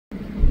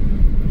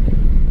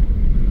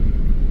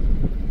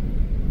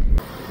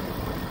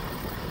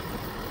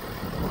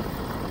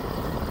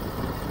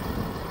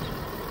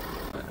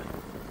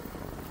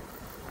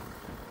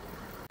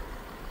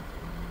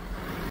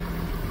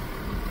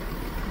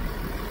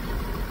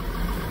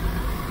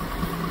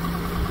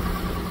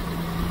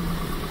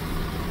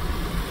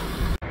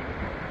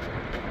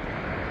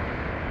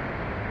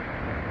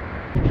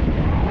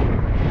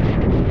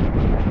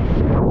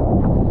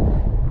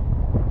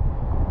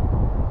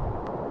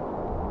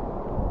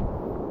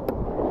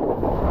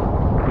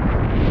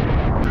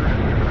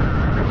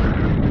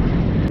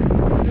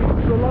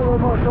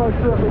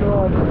kite surfing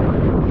ride.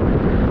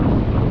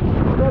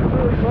 It's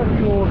absolutely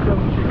fucking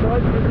awesome.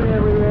 Kites sitting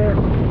everywhere.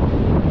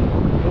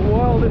 The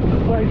wildest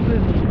of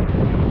places.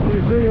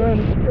 New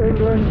Zealand,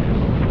 England,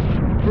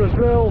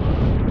 Brazil,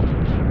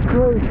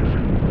 Greece,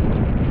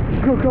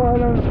 Cook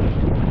Islands,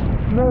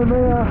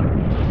 Nomea.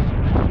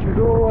 She's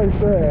always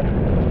there.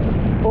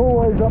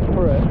 Always up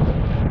for it.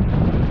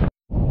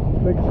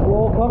 Big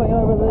squall coming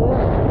over there.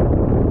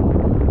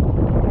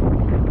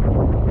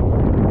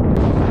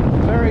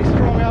 Very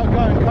strong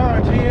outgoing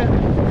current here.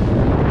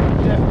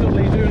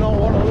 Definitely do not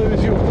want to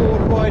lose your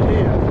board right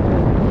here.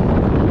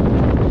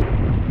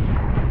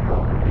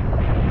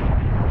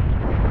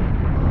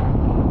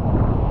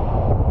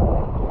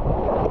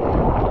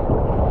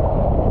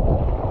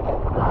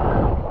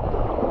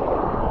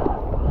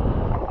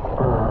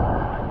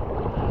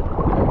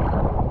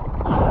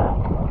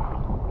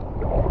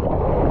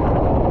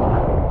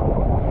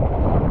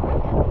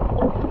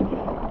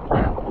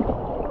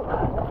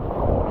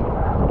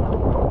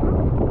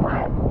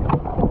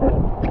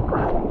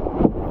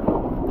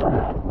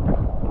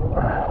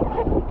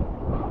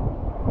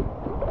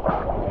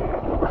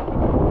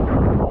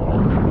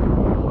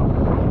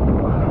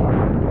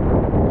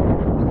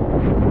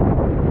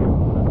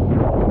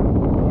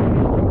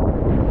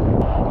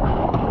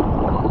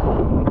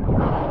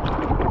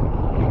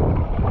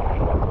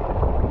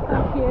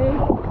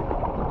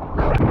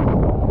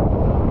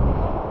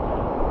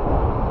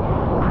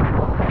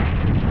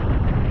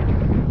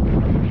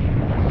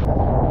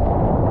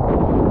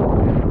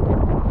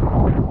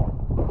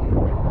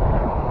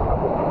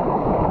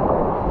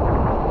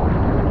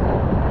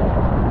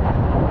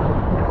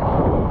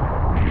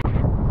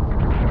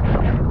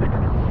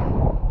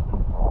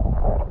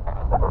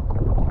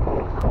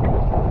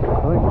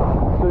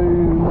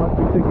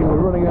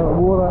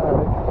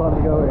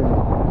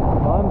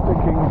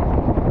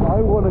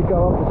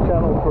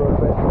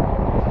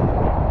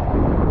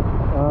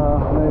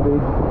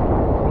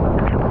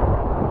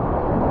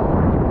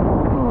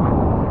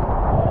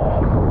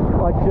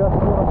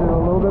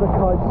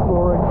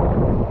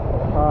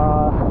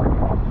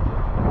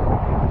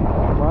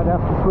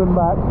 Swim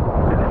back.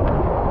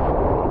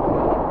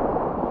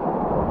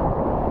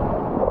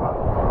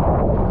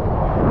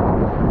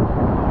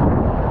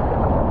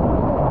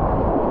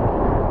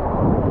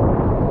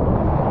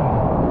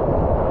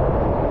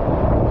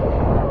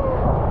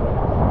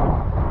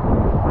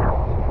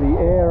 The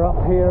air up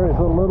here is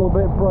a little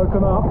bit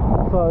broken up,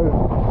 so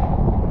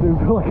I do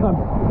feel like I'm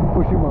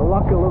pushing my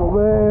luck a little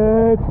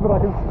bit, but I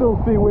can still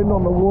see wind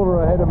on the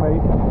water ahead of me,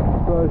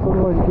 so sort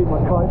of going to keep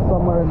my kite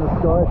somewhere in the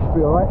sky. Should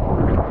be alright.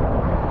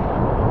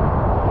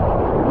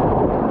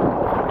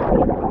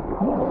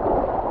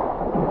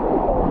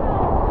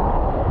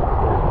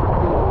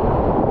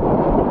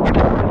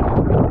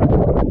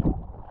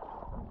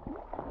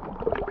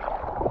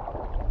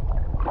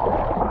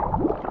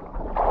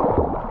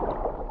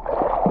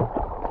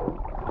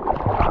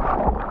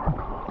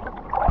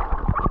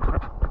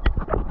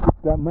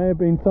 That may have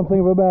been something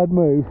of a bad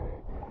move.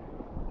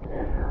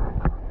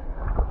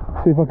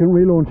 See if I can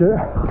relaunch it.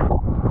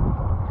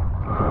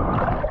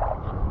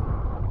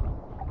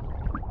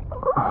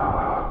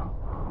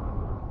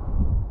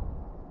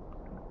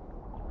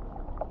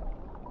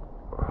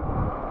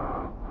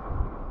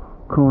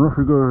 Come on, off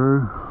we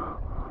go.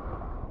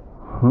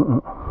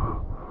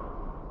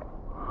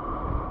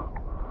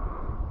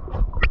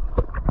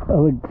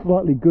 The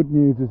slightly good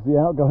news is the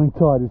outgoing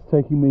tide is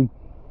taking me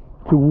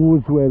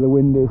towards where the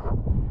wind is.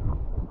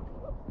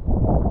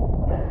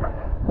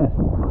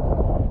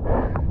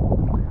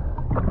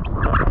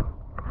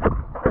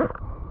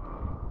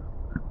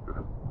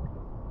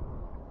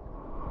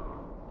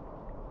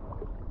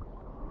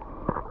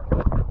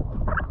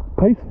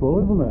 Peaceful,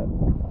 isn't it?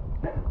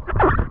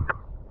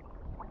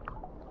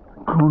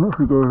 Come on, off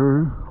we go.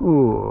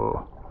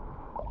 Oh,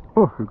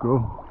 off we go,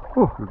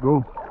 off we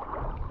go,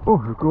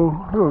 off we go,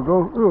 here we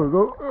go, here we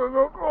go, here we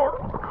go.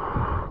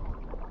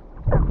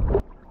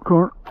 Come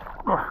on,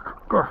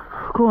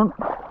 come on.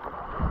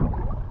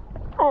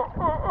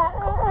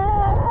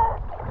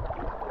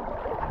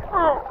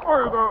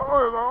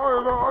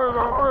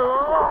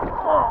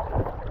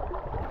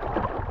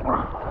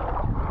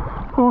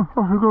 Oh,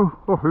 off we go,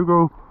 off we go,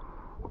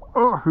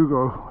 off we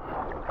go.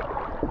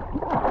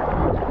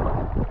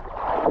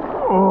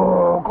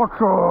 Oh,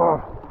 gotcha!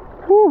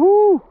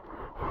 Woohoo!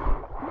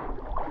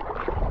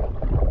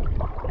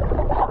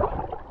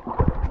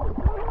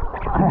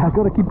 I've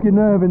got to keep your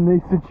nerve in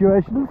these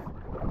situations.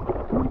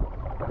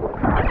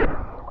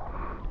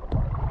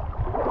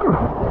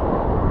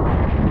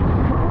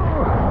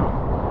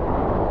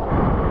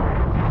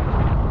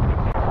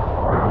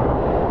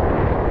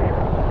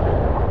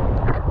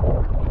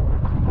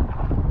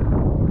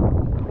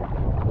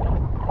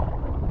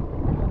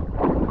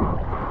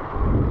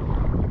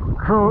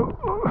 So,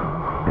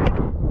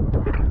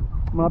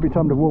 might be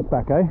time to walk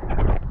back, eh?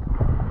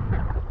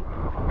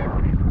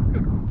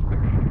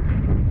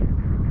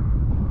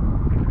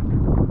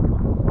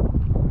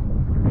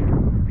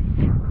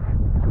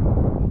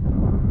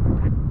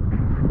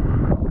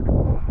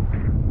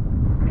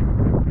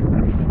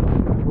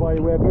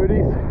 there,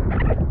 booties.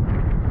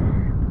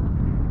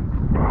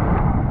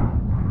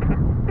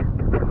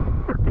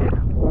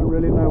 Don't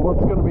really know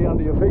what's going to be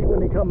under your feet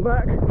when you come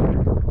back.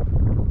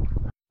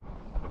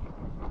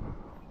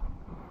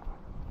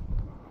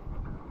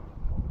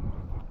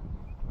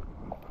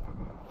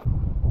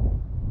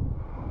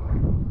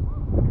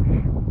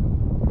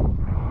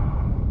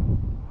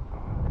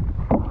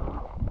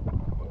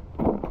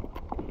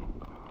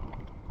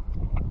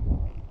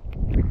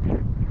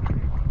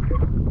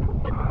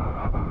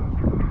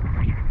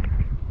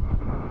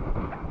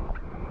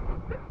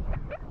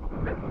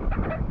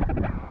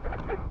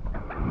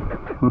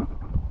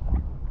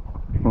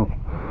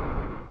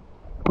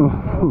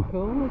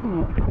 Cool,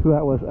 wasn't it?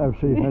 That was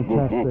absolutely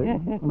fantastic.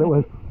 It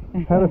was,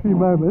 had a few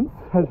moments,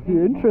 had a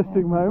few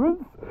interesting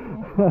moments.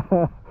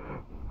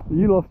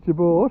 You lost your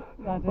board.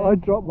 I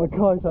dropped my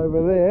kite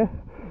over there.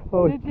 I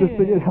was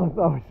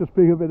just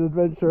being a bit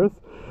adventurous.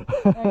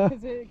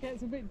 Because it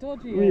gets a bit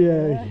dodgy.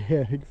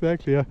 Yeah,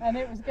 exactly. And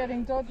it was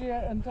getting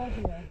dodgier and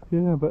dodgier.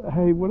 Yeah, but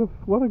hey,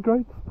 what a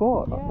great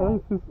spot. Yeah.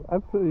 This is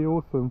absolutely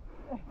awesome.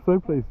 So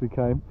pleased we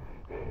came.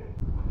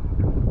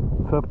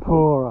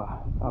 Tapora,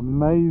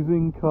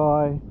 amazing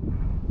kai,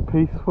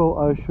 peaceful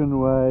ocean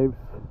waves,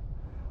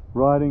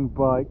 riding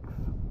bikes,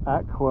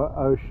 aqua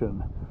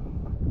ocean.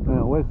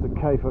 Now, where's the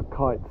K for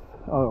kites?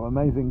 Oh,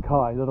 amazing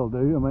kai, that'll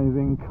do.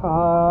 Amazing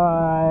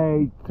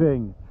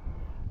kiting.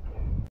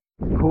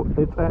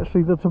 It's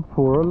actually the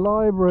Tapora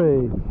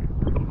Library,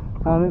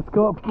 and it's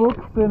got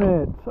books in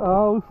it.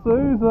 Oh,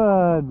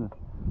 Susan,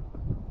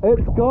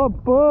 it's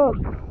got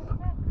books.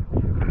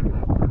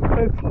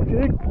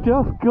 It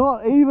just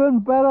got even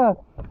better.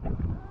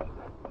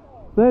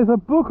 There's a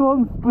book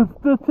on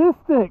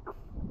statistics.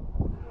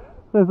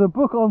 There's a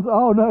book on,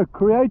 oh no,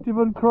 creative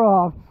and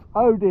crafts.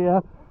 Oh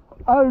dear,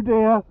 oh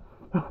dear.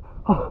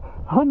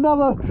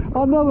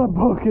 Another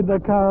book in the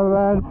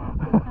caravan.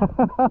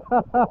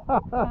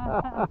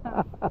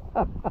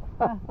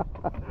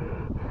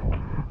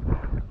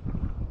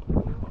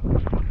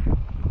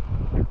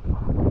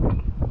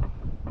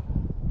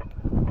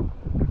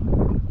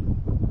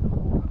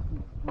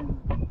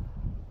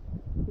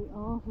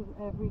 Art of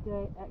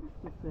Everyday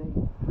Ecstasy.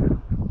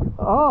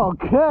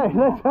 Okay,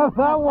 let's have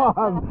that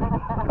one.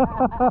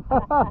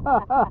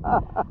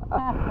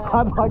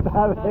 I'd like to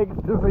have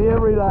ecstasy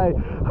every day.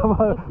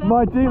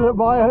 My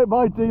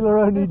dealer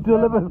only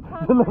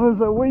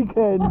delivers at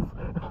weekends.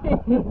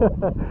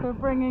 For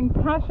bringing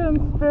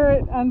passion,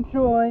 spirit and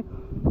joy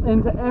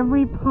into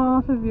every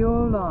part of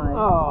your life.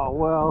 Oh,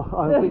 well,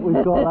 I think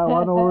we've got that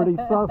one already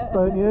sussed,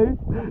 don't you?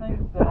 I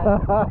think so.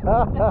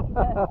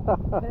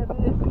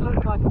 This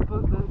looks like a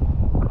book that's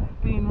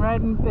been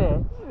read in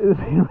bits. It's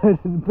been read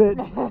in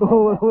bits.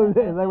 Oh,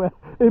 they were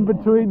in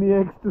between the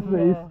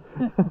ecstasies.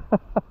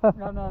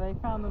 Yeah. No, they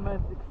found the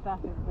most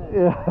ecstatic bit.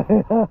 Yeah.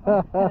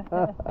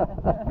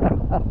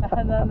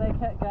 And then they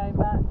kept going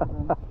back to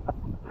them.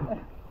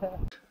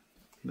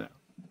 No.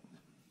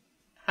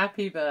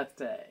 Happy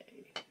birthday.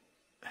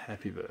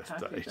 Happy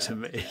birthday to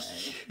me.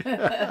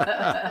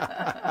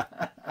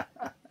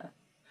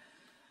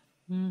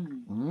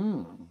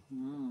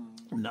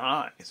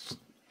 Nice.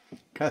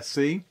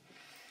 Cassie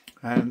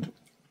and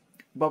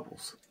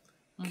bubbles.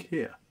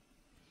 Here.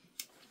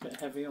 A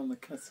bit heavy on the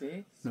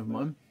cassie. Never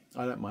mind.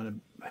 I don't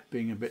mind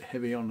being a bit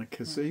heavy on the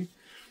cassie.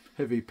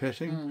 Heavy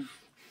petting.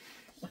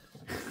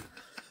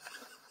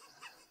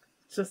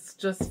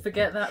 Just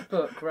forget that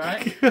book,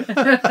 right?